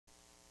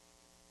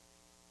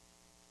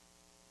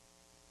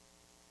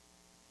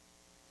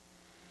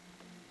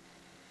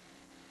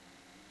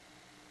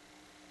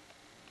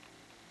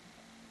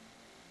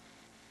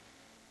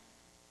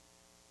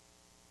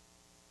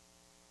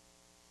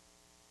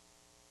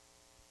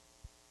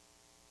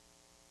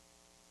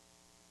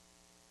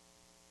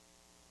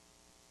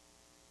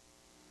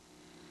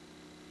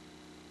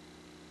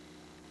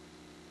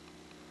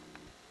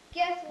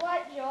Guess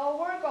what, Joel?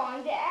 We're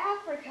going to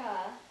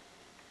Africa.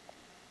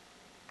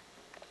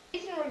 The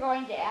reason we're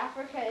going to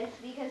Africa is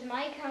because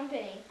my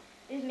company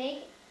is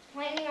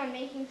planning on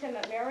making some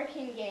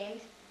American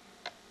games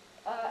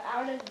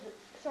out of the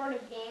sort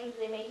of games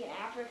they make in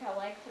Africa,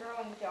 like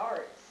throwing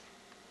darts.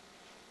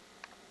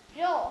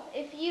 Joel,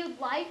 if you'd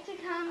like to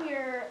come,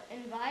 you're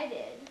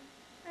invited.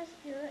 Let's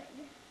do it.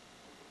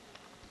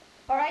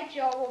 All right,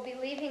 Joel, we'll be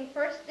leaving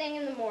first thing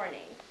in the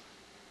morning.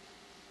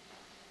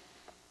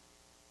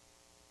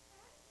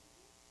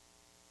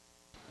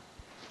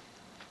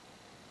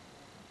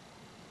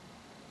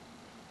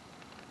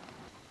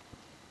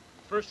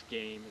 First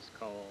game is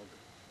called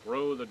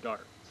Throw the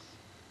Darts.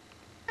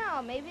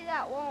 Oh, maybe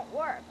that won't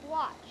work.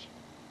 Watch.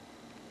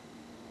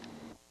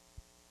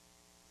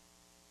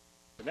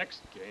 The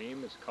next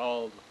game is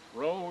called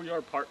Throw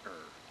Your Partner.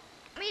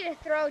 Me to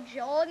throw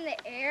Joel in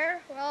the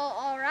air? Well,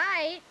 all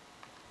right.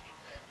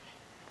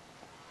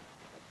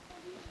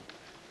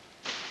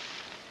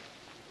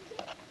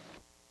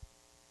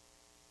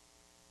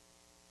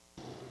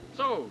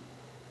 So,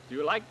 do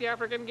you like the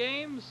African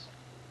games?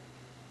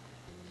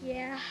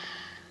 Yeah.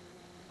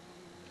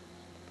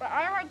 But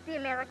I like the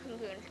American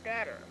games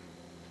better.